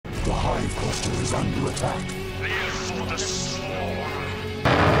The hive cluster is under attack. Live for the swarm.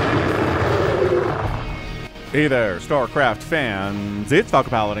 Hey there, StarCraft fans. It's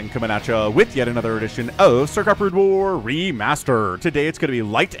Falcon Paladin coming at you with yet another edition of StarCraft Brood War Remastered. Today it's going to be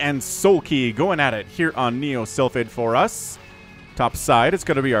Light and Soulkey going at it here on Neo Sylphid for us. Top side, it's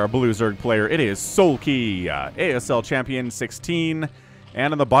going to be our Blue Zerg player. It is Soulkey, ASL Champion 16.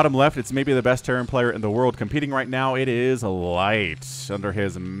 And on the bottom left, it's maybe the best Terran player in the world competing right now. It is Light, under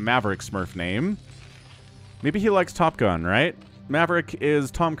his Maverick Smurf name. Maybe he likes Top Gun, right? Maverick is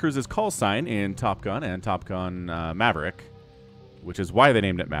Tom Cruise's call sign in Top Gun and Top Gun Maverick, which is why they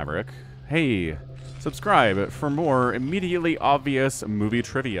named it Maverick. Hey, subscribe for more immediately obvious movie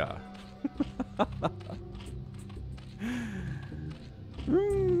trivia.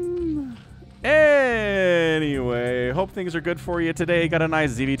 Anyway, hope things are good for you today. Got a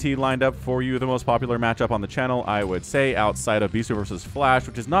nice ZVT lined up for you. The most popular matchup on the channel, I would say, outside of Bisu versus Flash,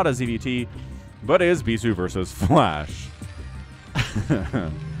 which is not a ZVT, but is Bisu versus Flash.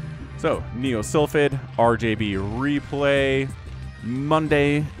 So, Neo Sylphid, RJB replay,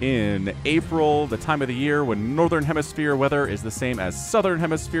 Monday in April, the time of the year when Northern Hemisphere weather is the same as Southern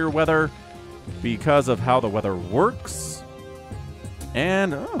Hemisphere weather because of how the weather works.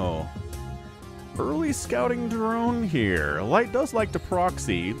 And, oh, early scouting drone here. Light does like to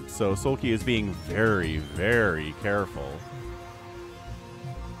proxy, so Soulkey is being very, very careful.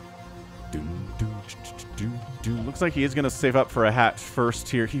 Looks like he is going to save up for a hatch first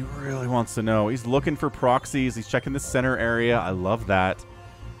here. He really wants to know. He's looking for proxies. He's checking the center area. I love that.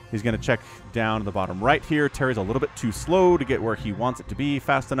 He's going to check down the bottom right here. Terry's a little bit too slow to get where he wants it to be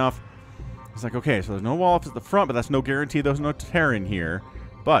fast enough. He's like, okay, so there's no wall up at the front, but that's no guarantee there's no Terran here.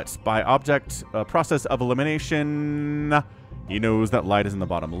 But by object process of elimination, he knows that Light is in the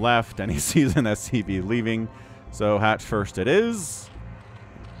bottom left, and he sees an SCV leaving. So hatch first it is.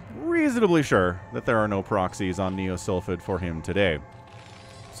 Reasonably sure that there are no proxies on Neo Sylphid for him today.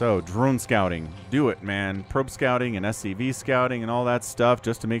 So, drone scouting. Do it, man. Probe scouting and SCV scouting and all that stuff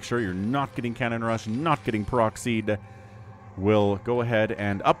just to make sure you're not getting cannon rush, not getting proxied. Will go ahead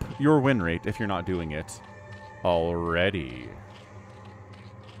and up your win rate if you're not doing it already.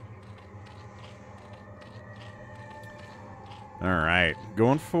 Alright,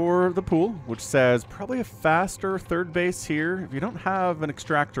 going for the pool, which says probably a faster third base here. If you don't have an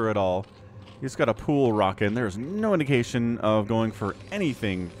extractor at all, you just got a pool rockin'. There's no indication of going for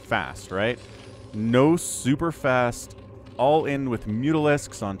anything fast, right? No super fast all-in with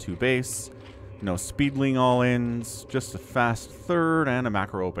Mutalisks on 2 base. No speedling all-ins, just a fast third and a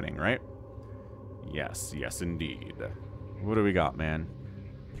macro opening, right? Yes, yes indeed. What do we got, man?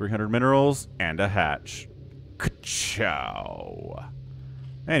 300 minerals and a hatch. Ka-chow.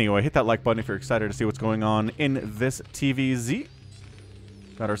 Anyway, hit that like button if you're excited to see what's going on in this TVZ.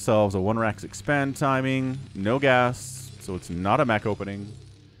 Got ourselves a 1-rax expand timing. No gas, so it's not a mech opening.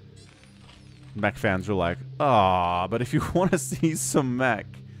 Mech fans are like, ah, but if you want to see some mech,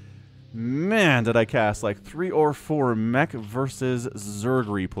 man, did I cast like 3 or 4 mech versus Zerg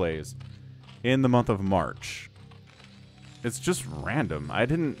replays in the month of March. It's just random. I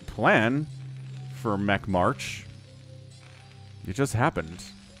didn't plan for Mech March. It just happened.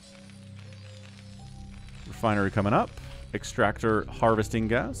 Refinery coming up. Extractor harvesting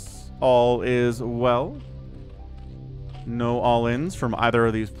gas. All is well. No all-ins from either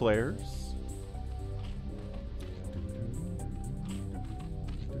of these players.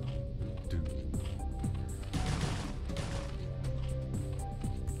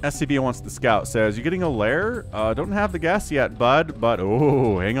 SCB wants the scout. Says, you getting a lair? Don't have the gas yet, bud. But,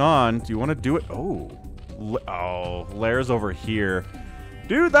 oh, hang on. Do you want to do it? Oh. Oh, lair's over here.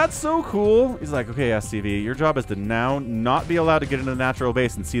 Dude, that's so cool. He's like, okay, SCV, your job is to now not be allowed to get into the natural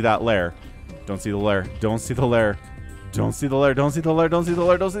base and see that lair. Don't see the lair. Don't see the lair. Don't see the lair. Don't see the lair. Don't see the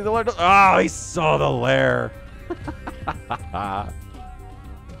lair. Don't see the lair. Oh, he saw the lair.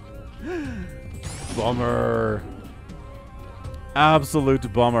 Bummer.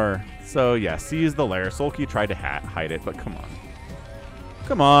 Absolute bummer. So, yeah, sees the lair. Soulkey tried to hide it, but come on.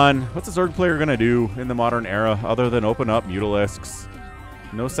 Come on. What's a Zerg player going to do in the modern era other than open up Mutalisks?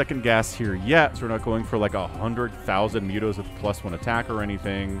 No second gas here yet, so we're not going for like 100,000 Mutos with +1 attack or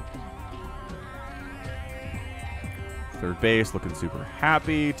anything. Third base looking super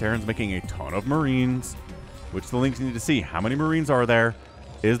happy. Terran's making a ton of Marines, which the links need to see. How many Marines are there?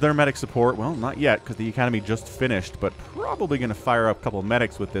 Is there medic support? Well, not yet, because the Academy just finished, but probably going to fire up a couple of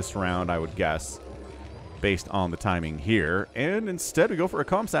medics with this round, I would guess, based on the timing here. And instead, we go for a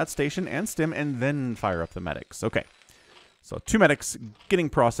ComSat station and stim, and then fire up the medics. Okay. So 2 medics getting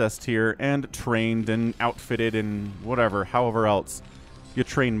processed here, and trained, and outfitted, and whatever, however else you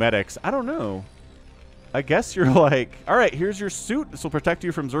train medics. I don't know. I guess you're like, all right, here's your suit. This will protect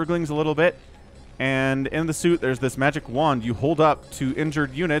you from Zerglings a little bit. And in the suit, there's this magic wand you hold up to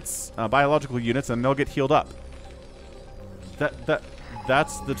injured units, biological units, and they'll get healed up.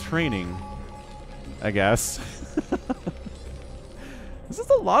 That's the training, I guess. This is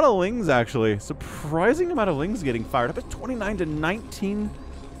a lot of lings, actually. Surprising amount of lings getting fired up. It's 29 to 19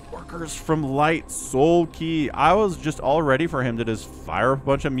 workers from light. Soulkey. I was just all ready for him to just fire a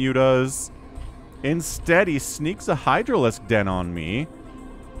bunch of mutas. Instead, he sneaks a Hydralisk Den on me.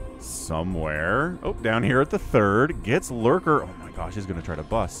 Somewhere. Oh, down here at the 3rd. Gets Lurker. Oh my gosh, he's going to try to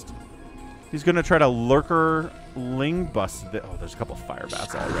bust. He's going to try to Lurker Ling bust. Oh, there's a couple fire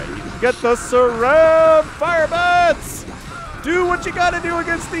bats already. Get the surround! Fire bats! Do what you gotta do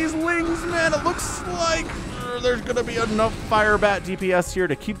against these lings, man. It looks like there's gonna be enough fire bat DPS here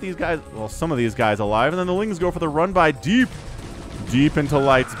to keep these guys, well, some of these guys alive. And then the lings go for the run by deep into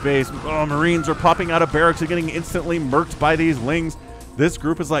Light's base. Oh, Marines are popping out of barracks and getting instantly murked by these lings. This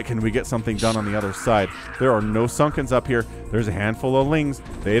group is like, can we get something done on the other side? There are no Sunkens up here. There's a handful of lings.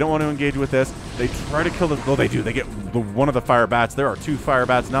 They don't want to engage with this. They try to kill the... Well, they do. They get one of the fire bats. There are 2 fire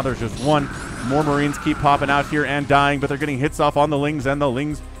bats. Now there's just 1. More Marines keep popping out here and dying, but they're getting hits off on the lings, and the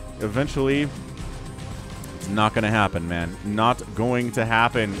lings eventually... It's not going to happen, man. Not going to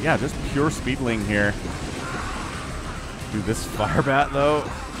happen. Yeah, just pure speedling here. Dude, this fire bat, though...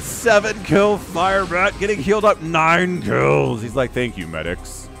 7-kill fire bat, getting healed up 9 kills. He's like, thank you,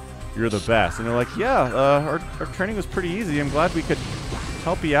 medics. You're the best. And they're like, yeah, our training was pretty easy. I'm glad we could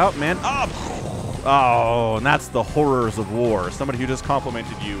help you out, man. Oh, and that's the horrors of war. Somebody who just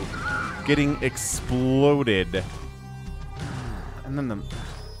complimented you getting exploded. And then the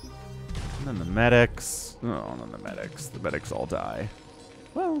medics. Oh, and then the medics. The medics all die.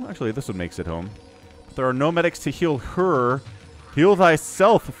 Well, actually, this one makes it home. But there are no medics to heal her. Heal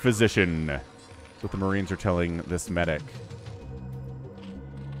thyself, physician. That's what the Marines are telling this medic.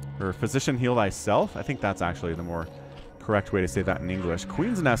 Or physician, heal thyself? I think that's actually the more correct way to say that in English.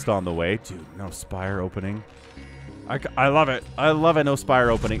 Queen's Nest on the way. Dude, no Spire opening. I love it. I love it, no Spire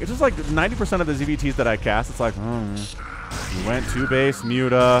opening. It's just like 90% of the ZVTs that I cast, it's like, you went 2 base,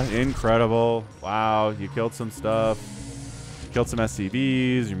 Muta, incredible. Wow, you killed some stuff. Killed some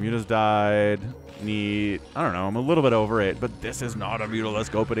SCVs, your Mutas died. Neat. I don't know, I'm a little bit over it, but this is not a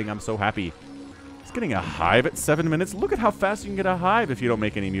Mutalisk opening. I'm so happy. It's getting a hive at 7 minutes. Look at how fast you can get a hive if you don't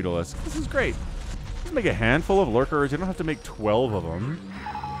make any Mutalisk. This is great. Just make a handful of lurkers. You don't have to make 12 of them.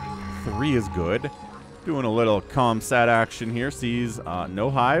 3 is good. Doing a little ComSat action here. Sees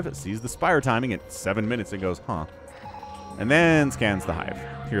no hive. Sees the Spire timing at 7 minutes and goes, huh. And then scans the hive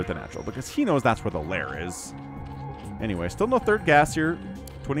here at the natural because he knows that's where the lair is. Anyway, still no 3rd gas here.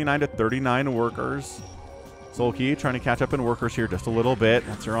 29 to 39 workers. Soulkey trying to catch up in workers here just a little bit.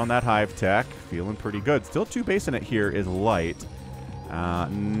 That's her on that hive tech. Feeling pretty good. Still 2 base in it here is light.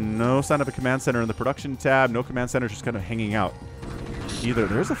 No sign of a command center in the production tab. No command center, just kind of hanging out. Either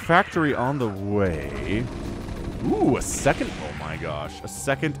there's a factory on the way. Ooh, a second. Oh my gosh. A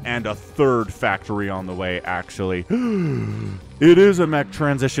second and a 3rd factory on the way, actually. It is a mech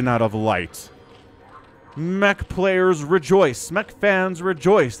transition out of light. Mech players rejoice. Mech fans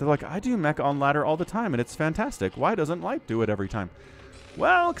rejoice. They're like, I do mech on ladder all the time, and it's fantastic. Why doesn't light do it every time?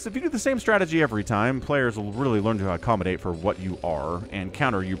 Well, because if you do the same strategy every time, players will really learn to accommodate for what you are and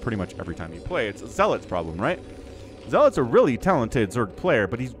counter you pretty much every time you play. It's a Zealot's problem, right? Zealot's a really talented Zerg player,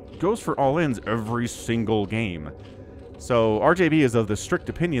 but he goes for all-ins every single game. So RJB is of the strict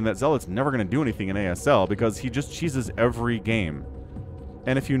opinion that Zealot's never going to do anything in ASL because he just cheeses every game.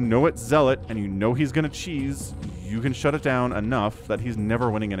 And if you know it's Zealot and you know he's going to cheese, you can shut it down enough that he's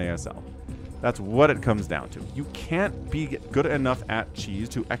never winning an ASL. That's what it comes down to. You can't be good enough at cheese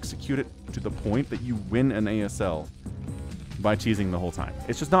to execute it to the point that you win an ASL by cheesing the whole time.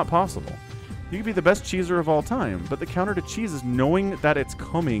 It's just not possible. You can be the best cheeser of all time, but the counter to cheese is knowing that it's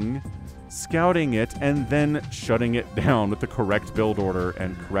coming, scouting it, and then shutting it down with the correct build order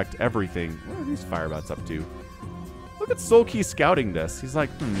and correct everything. What are these firebats up to? Look at Soulkey scouting this. He's like,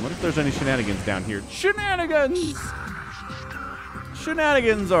 what if there's any shenanigans down here? Shenanigans!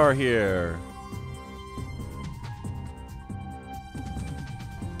 Shenanigans are here.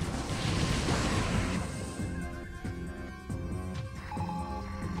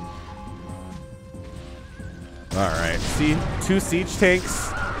 Alright, see, 2 siege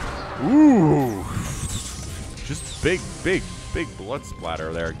tanks. Ooh. Just big blood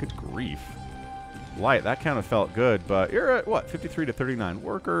splatter there. Good grief. light. That kind of felt good, but you're at, what, 53 to 39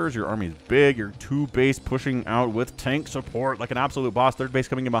 workers. Your army's big. You're 2 base pushing out with tank support like an absolute boss. 3rd base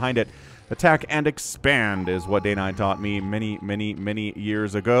coming in behind it. Attack and expand is what Day 9 taught me many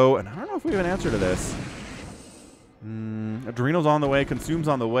years ago, and I don't know if we have an answer to this. Adrenal's on the way. Consume's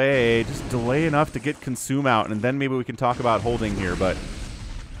on the way. Just delay enough to get Consume out, and then maybe we can talk about holding here, but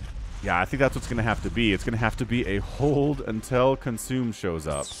yeah, I think that's what's going to have to be. It's going to have to be a hold until Consume shows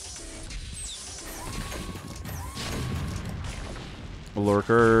up.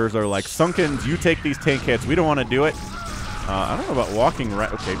 Lurkers are like, Sunkens, you take these tank hits. We don't want to do it. I don't know about walking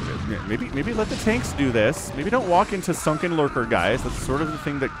right. Okay, maybe let the tanks do this. Maybe don't walk into Sunken Lurker guys. That's sort of the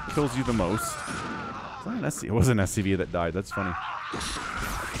thing that kills you the most. It was an SCV that died. That's funny.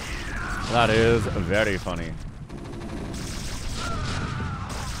 That is very funny.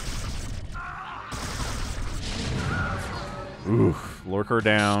 Oof, Lurker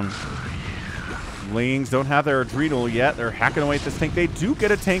down. Lings don't have their Adrenal yet. They're hacking away at this tank. They do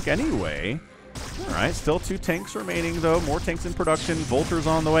get a tank anyway. All right, still 2 tanks remaining, though. More tanks in production. Vultures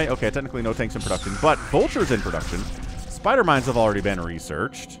on the way. Okay, technically no tanks in production, but Vultures in production. Spider Mines have already been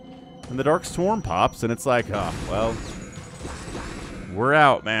researched. And the Dark Swarm pops, and it's like, oh, well, we're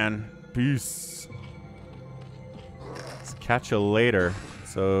out, man. Peace. Let's catch you later.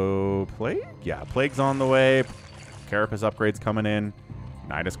 So, Plague? Yeah, Plague's on the way. Carapace upgrades coming in.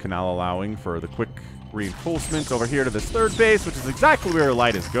 Nidus Canal allowing for the quick reinforcements over here to this 3rd base, which is exactly where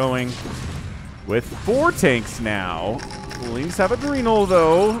Light is going. With 4 tanks now. Lings have Adrenal,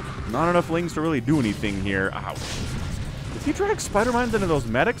 though. Not enough Lings to really do anything here. Ouch. Did he drag Spider Mines into those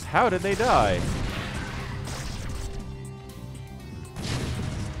medics? How did they die?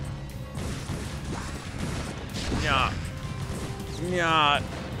 Yeah. Yeah.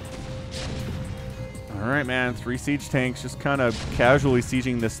 Alright, man. 3 siege tanks just kind of casually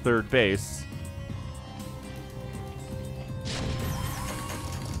sieging this 3rd base.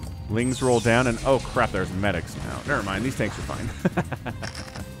 Lings roll down, and oh crap, there's medics now. Never mind, these tanks are fine.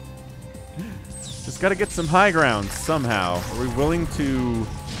 Just gotta get some high ground somehow. Are we willing to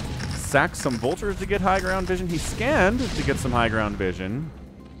sack some Vultures to get high ground vision? He scanned to get some high ground vision.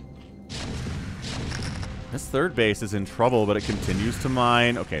 This 3rd base is in trouble, but it continues to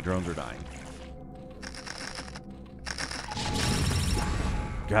mine. Okay, drones are dying.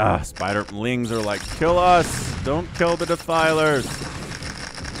 Gah, Spider Lings are like, kill us! Don't kill the Defilers!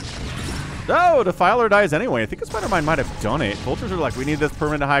 No, Defiler dies anyway. I think a Spider Mine might have done it. Vultures are like, we need this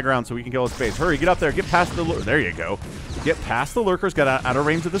permanent high ground so we can kill his base. Hurry, get up there. Get past the Lurkers. There you go. Get past the Lurkers. Get out of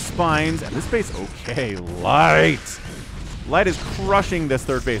range of the Spines. And this base, okay, Light. Light is crushing this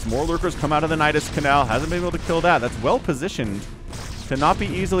 3rd base. More Lurkers come out of the Nidus Canal. Hasn't been able to kill that. That's well positioned to not be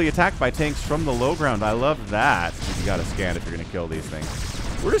easily attacked by tanks from the low ground. I love that. You got to scan if you're going to kill these things.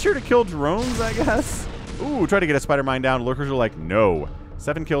 We're just here to kill drones, I guess. Ooh, try to get a Spider Mine down. Lurkers are like, no.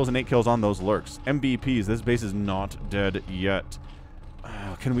 7 kills and 8 kills on those lurks. MVPs. This base is not dead yet.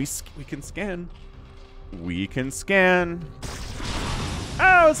 We can scan. We can scan.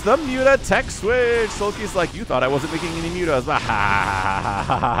 Oh, it's the Muta tech switch. Soulkey's like, you thought I wasn't making any mutas.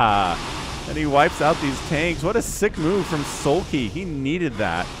 And he wipes out these tanks. What a sick move from Soulkey. He needed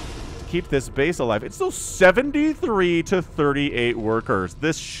that to keep this base alive. It's still 73 to 38 workers.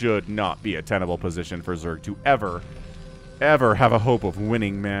 This should not be a tenable position for Zerg to ever have a hope of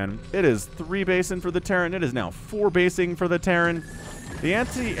winning, man. It is 3 basing for the Terran. It is now 4 basing for the Terran. The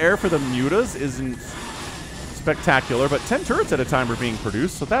anti-air for the Mutas isn't spectacular, but 10 turrets at a time are being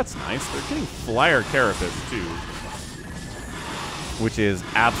produced, so that's nice. They're getting Flyer Carapace, too, which is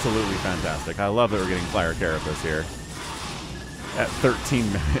absolutely fantastic. I love that we're getting Flyer Carapace here at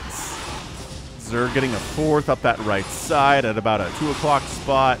 13 minutes. Zerg getting a 4th up that right side at about a 2 o'clock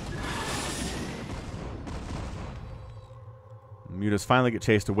spot. Mutas finally get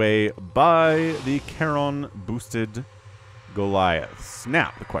chased away by the Charon-boosted Goliaths.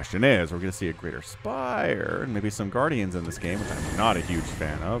 Now, the question is, we're going to see a Greater Spire and maybe some Guardians in this game, which I'm not a huge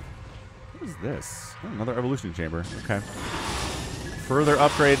fan of. What is this? Oh, another Evolution Chamber. Okay. Further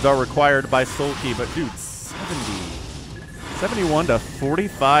upgrades are required by Soulkey, but dude, 71 to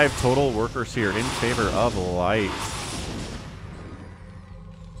 45 total workers here in favor of Light.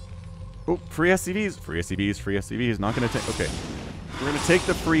 Oh, free SCVs. Free SCVs, free SCVs. Not going to take... Okay. We're going to take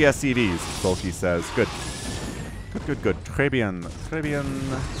the free SCVs, Soulkey says. Good. Good, good, good. Très bien. Très bien.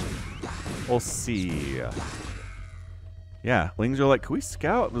 Aussi. Yeah, Lings are like, can we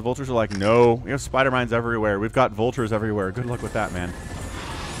scout? The Vultures are like, no. We have Spider Mines everywhere. We've got Vultures everywhere. Good luck with that, man.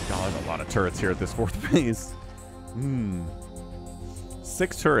 God, there's a lot of turrets here at this 4th base.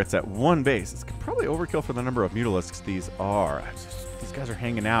 6 turrets at 1 base. It's probably overkill for the number of Mutalisks these are. These guys are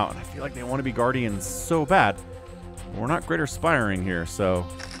hanging out, and I feel like they want to be Guardians so bad. We're not Greater Spiring here, so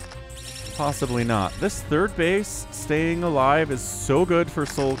possibly not. This third base staying alive is so good for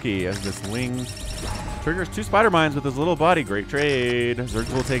Soulkey as this wing triggers 2 Spider Mines with his little body. Great trade.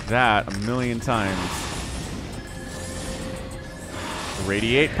 Zergs will take that a million times.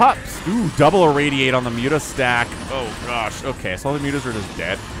 Radiate pops. Ooh, double irradiate on the Muta stack. Oh gosh. Okay, so all the Mutas are just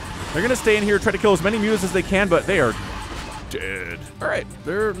dead. They're gonna stay in here, try to kill as many Mutas as they can, but they are dead. All right,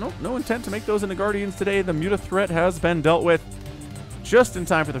 there's no intent to make those into Guardians today. The Muta threat has been dealt with just in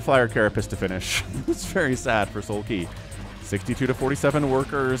time for the Flyer Carapace to finish. It's very sad for Soulkey. 62 to 47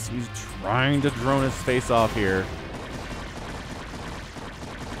 workers. He's trying to drone his face off here.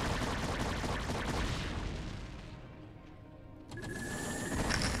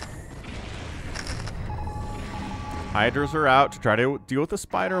 Hydras are out to try to deal with the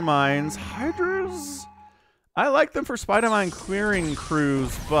Spider Mines. Hydras, I like them for Spider Mine clearing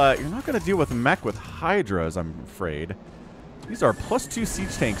crews, but you're not going to deal with mech with Hydras, I'm afraid. These are +2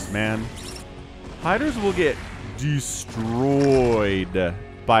 siege tanks, man. Hydras will get destroyed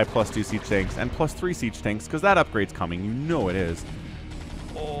by +2 siege tanks and +3 siege tanks, because that upgrade's coming. You know it is.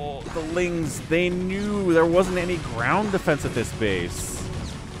 Oh, the Lings, they knew there wasn't any ground defense at this base.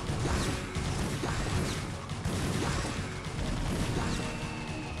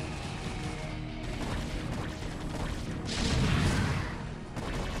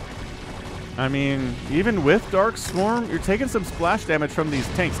 I mean, even with Dark Swarm, you're taking some splash damage from these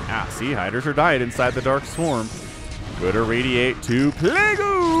tanks. Ah, see, Hydras are dying inside the Dark Swarm. Good irradiate to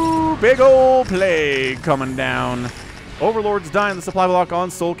Plague-oo! Big ol' Plague coming down. Overlord's dying. The supply block on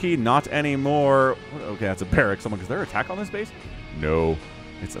Soulkey. Not anymore. Okay, that's a barracks. Someone, is there an attack on this base? No.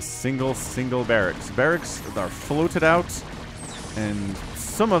 It's a single barracks. Barracks are floated out, and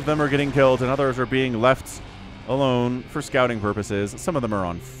some of them are getting killed, and others are being left alone for scouting purposes. Some of them are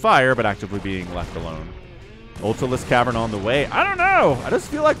on fire, but actively being left alone. Ultralisk Cavern on the way. I don't know. I just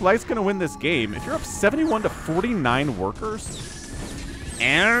feel like Light's going to win this game. If you're up 71 to 49 workers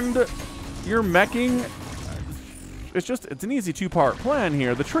and you're meching, it's an easy 2-part plan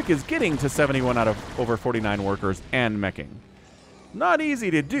here. The trick is getting to 71 out of over 49 workers and meching. Not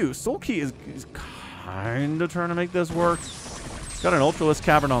easy to do. Soulkey is kind of trying to make this work. Got an Ultralisk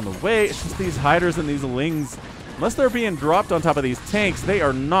Cavern on the way. It's just these Hydras and these Lings. Unless they're being dropped on top of these tanks, they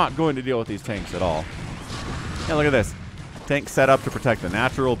are not going to deal with these tanks at all. Yeah, look at this. Tank set up to protect the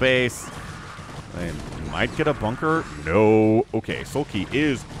natural base. They might get a bunker. No. Okay, Soulkey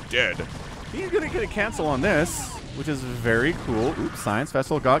is dead. He's going to get a cancel on this, which is very cool. Oops, Science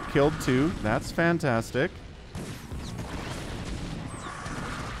Vessel got killed too. That's fantastic.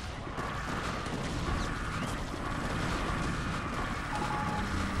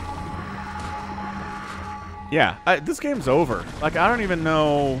 Yeah, this game's over. Like, I don't even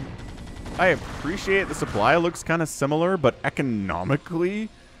know. I appreciate the supply looks kind of similar, but economically,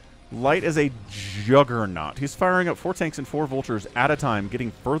 Light is a juggernaut. He's firing up 4 tanks and 4 vultures at a time,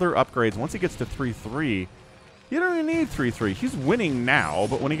 getting further upgrades. Once he gets to 3-3, you don't even need 3-3. He's winning now,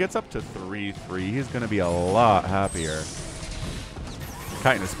 but when he gets up to 3-3, he's going to be a lot happier.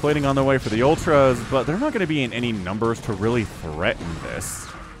 Chitin is plating on the way for the Ultras, but they're not going to be in any numbers to really threaten this.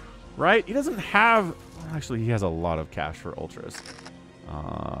 Right? He doesn't have... Actually, he has a lot of cash for Ultras.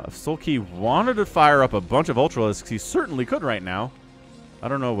 If Soulkey wanted to fire up a bunch of Ultralisks, he certainly could right now. I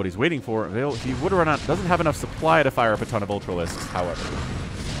don't know what he's waiting for. He would run out, doesn't have enough supply to fire up a ton of Ultralisks, however.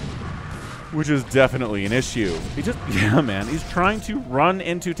 Which is definitely an issue. Yeah, man, he's trying to run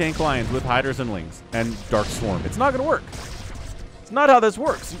into tank lines with Hydras and Lings and Dark Swarm. It's not going to work. It's not how this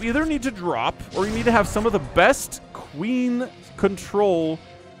works. You either need to drop, or you need to have some of the best Queen control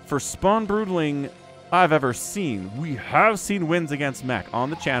for Spawn Broodling I've ever seen. We have seen wins against mech on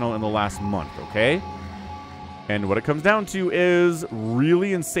the channel in the last month, okay? And what it comes down to is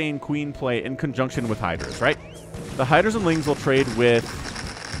really insane Queen play in conjunction with Hydras, right? The Hydras and Lings will trade with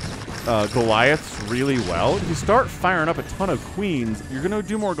Goliaths really well. If you start firing up a ton of Queens, you're going to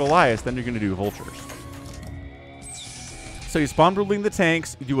do more Goliaths than you're going to do Vultures. So you spawn broodling the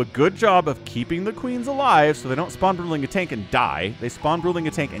tanks, you do a good job of keeping the Queens alive so they don't spawn broodling a tank and die. They spawn broodling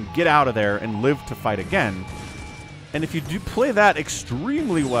a tank and get out of there and live to fight again. And if you do play that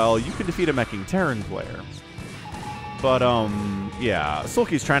extremely well, you can defeat a meching Terran player. But, yeah,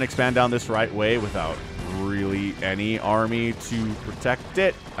 Soulkey's trying to expand down this right way without really any army to protect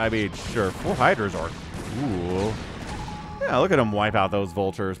it. I mean, sure, 4 Hydras are cool. Yeah, look at him wipe out those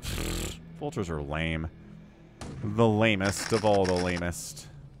Vultures. Pfft, Vultures are lame. The lamest of all the lamest.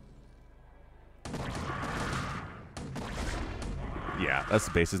 Yeah, this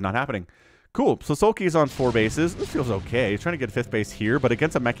base is not happening. Cool. So Soulkey's on 4 bases. This feels okay. He's trying to get 5th base here, but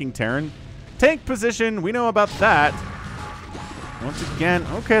against a meching Terran. Tank position. We know about that. Once again,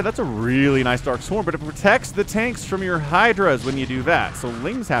 okay, that's a really nice Dark Swarm, but it protects the tanks from your Hydras when you do that. So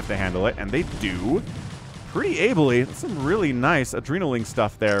Lings have to handle it, and they do pretty ably. That's some really nice Adrenaling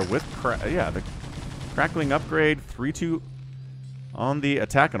stuff there with, the Crackling upgrade, 3-2 on the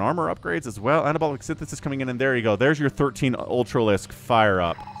attack and armor upgrades as well. Anabolic Synthesis coming in, and there you go. There's your 13 Ultralisk fire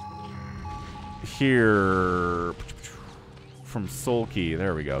up. Here from Soulkey.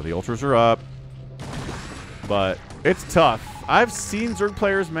 There we go. The Ultras are up. But it's tough. I've seen Zerg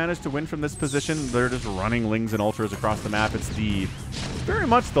players manage to win from this position. They're just running Lings and Ultras across the map. It's very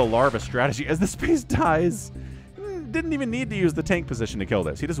much the larva strategy. As the space dies, didn't even need to use the tank position to kill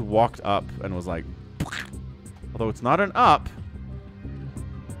this. He just walked up and was like, although it's not an up.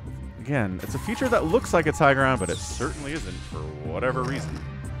 Again, it's a feature that looks like it's high ground, but it certainly isn't for whatever reason.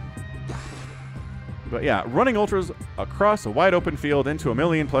 But yeah, running Ultras across a wide open field into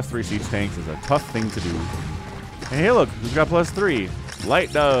 1,000,000 +3 siege tanks is a tough thing to do. Hey, look, who's got +3?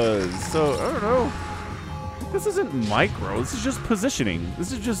 Light does. So, I don't know. This isn't micro. This is just positioning.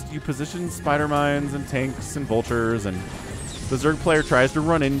 This is just you position spider mines and tanks and vultures, and the Zerg player tries to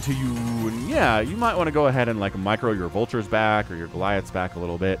run into you. And yeah, you might want to go ahead and like micro your vultures back or your Goliaths back a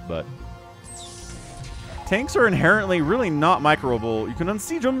little bit, but tanks are inherently really not microable. You can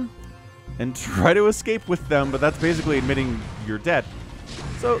unsiege them and try to escape with them, but that's basically admitting you're dead.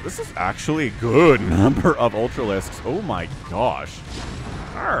 So this is actually a good number of Ultralisks. Oh my gosh.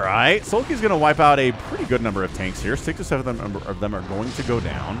 Alright, Soulkey's going to wipe out a pretty good number of tanks here. 6 to 7 of them are going to go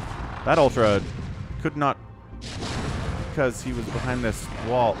down. That Ultra could not, because he was behind this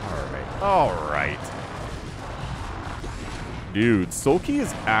wall. Alright. Dude, Soulkey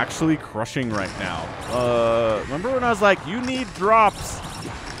is actually crushing right now. Remember when I was like, you need drops?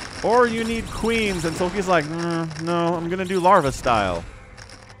 Or you need queens, and Soulkey's like, no, I'm gonna do larva style.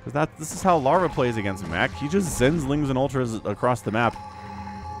 Because this is how larva plays against mech. He just sends Lings and Ultras across the map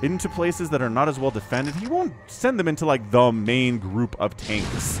into places that are not as well defended. He won't send them into like the main group of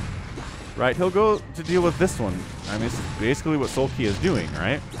tanks. Right? He'll go to deal with this one. I mean, it's basically what Soulkey is doing,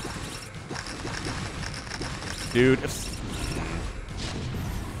 right? Dude, if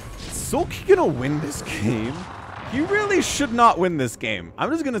Soulkey gonna win this game? He really should not win this game.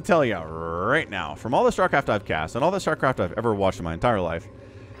 I'm just going to tell you right now, from all the StarCraft I've cast and all the StarCraft I've ever watched in my entire life,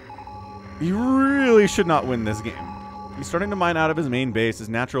 he really should not win this game. He's starting to mine out of his main base. His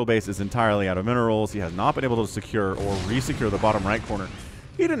natural base is entirely out of minerals. He has not been able to secure or resecure the bottom right corner.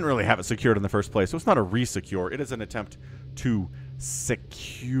 He didn't really have it secured in the first place, so it's not a resecure. It is an attempt to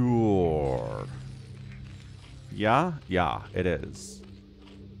secure. Yeah, it is.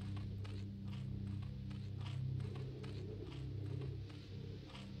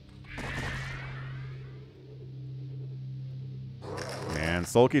 And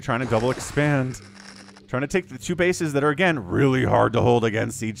Soulkey trying to double expand. Trying to take the 2 bases that are, again, really hard to hold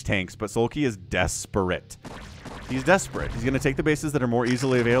against siege tanks. But Soulkey is desperate. He's desperate. He's going to take the bases that are more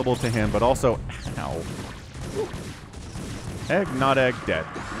easily available to him, but also... Ow. Egg, not egg, dead.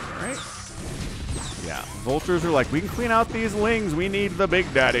 Right? Yeah. Vultures are like, we can clean out these Lings. We need the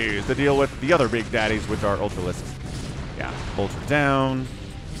big daddies to deal with the other big daddies, which are Ultralisks. Yeah. Vulture down.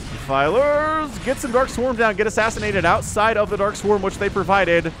 Defilers, get some Dark Swarm down, get assassinated outside of the Dark Swarm, which they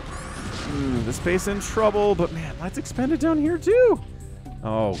provided. This base in trouble, but man, let's expand it down here too.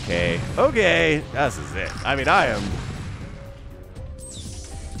 Okay, this is it. I mean,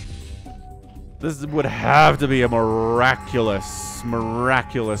 this would have to be a miraculous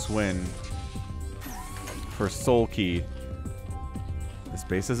win for Soulkey. This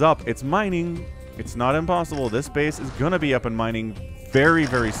base is up. It's mining. It's not impossible. This base is gonna be up and mining very,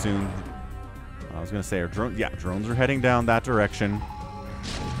 very soon. I was going to say, drones are heading down that direction.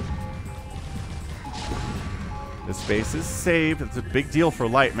 This base is saved. It's a big deal for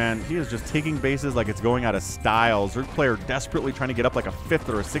Light, man. He is just taking bases like it's going out of style. Zerg player desperately trying to get up like a 5th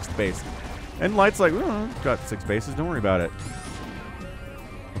or a 6th base. And Light's like, got 6 bases. Don't worry about it.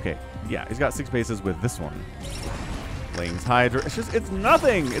 Okay, yeah, he's got 6 bases with this one. Lings, Hydra. It's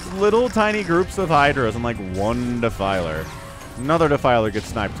nothing. It's little tiny groups of Hydras and like 1 Defiler. Another Defiler gets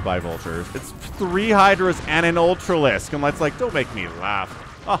sniped by Vultures. It's 3 Hydras and an Ultralisk. And Light's like, don't make me laugh.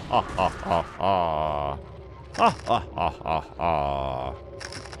 Ha ha ha ha ha. Ha ha ha ha ha.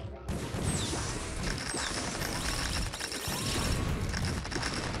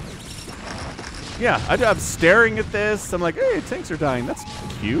 Yeah, I'm staring at this. I'm like, hey, tanks are dying. That's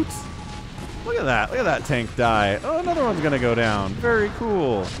cute. Look at that. Look at that tank die. Oh, another one's going to go down. Very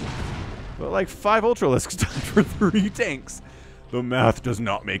cool. But like 5 Ultralisks died for 3 tanks. The math does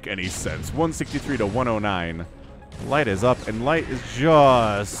not make any sense. 163 to 109. Light is up, and Light is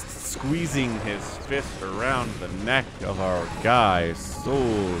just squeezing his fist around the neck of our guy,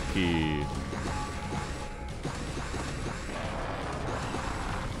 Soulkey.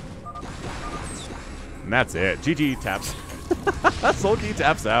 And that's it. GG taps. Soulkey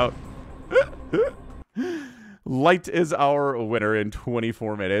taps out. Light is our winner in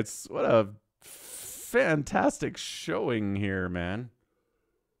 24 minutes. What a fantastic showing here, man.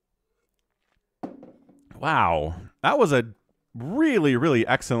 Wow. That was a really, really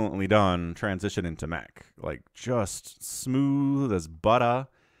excellently done transition into mech. Like, just smooth as butter.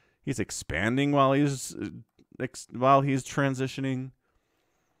 He's expanding while he's transitioning.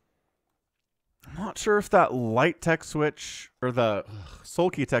 I'm not sure if that light tech switch or the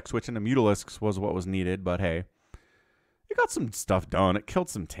Soulkey tech switch into Mutalisks was what was needed, but hey, it got some stuff done. It killed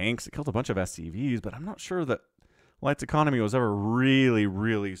some tanks. It killed a bunch of SCVs, but I'm not sure that Light's economy was ever really,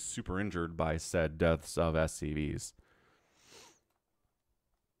 really super injured by said deaths of SCVs.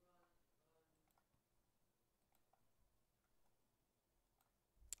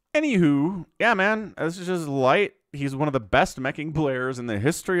 Anywho, yeah, man, this is just Light. He's one of the best meching players in the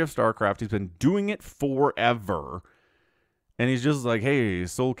history of StarCraft. He's been doing it forever. And he's just like, hey,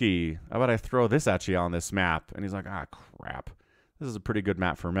 Soulkey, how about I throw this at you on this map? And he's like, ah, crap. This is a pretty good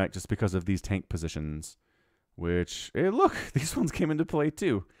map for mech just because of these tank positions. Which, hey, look, these ones came into play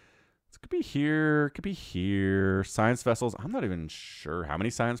too. This could be here, could be here. Science vessels. I'm not even sure how many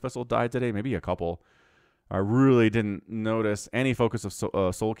science vessels died today. Maybe a couple. I really didn't notice any focus of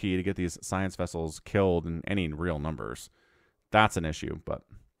Soulkey to get these science vessels killed in any real numbers. That's an issue, but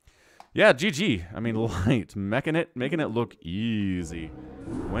yeah, GG. I mean, Light, making it look easy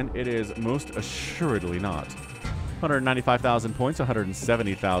when it is most assuredly not. 195,000 points,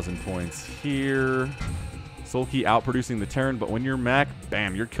 170,000 points here. Soulkey outproducing the Terran, but when you're mech,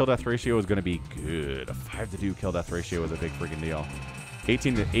 bam, your kill death ratio is going to be good. A 5-to-2 kill death ratio is a big freaking deal.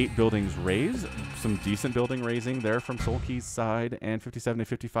 18 to 8 buildings raised. Some decent building raising there from Soulkey's side. And 57 to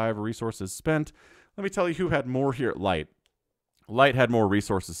 55 resources spent. Let me tell you who had more here at Light. Light had more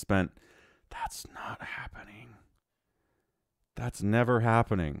resources spent. That's not happening. That's never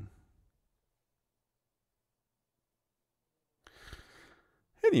happening.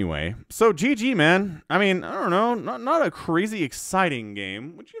 Anyway, so GG, man. I mean, I don't know, not a crazy exciting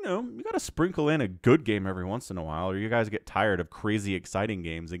game, which, you know, you got to sprinkle in a good game every once in a while, or you guys get tired of crazy exciting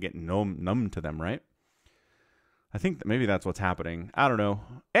games and get numb to them, right? I think that maybe that's what's happening. I don't know.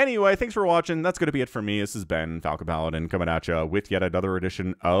 Anyway, thanks for watching. That's going to be it for me. This has been Falcon Paladin coming at you with yet another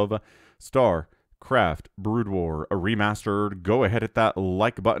edition of StarCraft Brood War, a remastered. Go ahead, hit that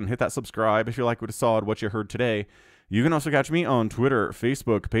like button, hit that subscribe if you like what you saw and what you heard today. You can also catch me on Twitter,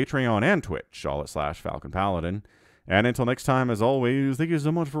 Facebook, Patreon, and Twitch, all at /Falcon Paladin. And until next time, as always, thank you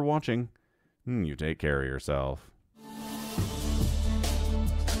so much for watching. You take care of yourself.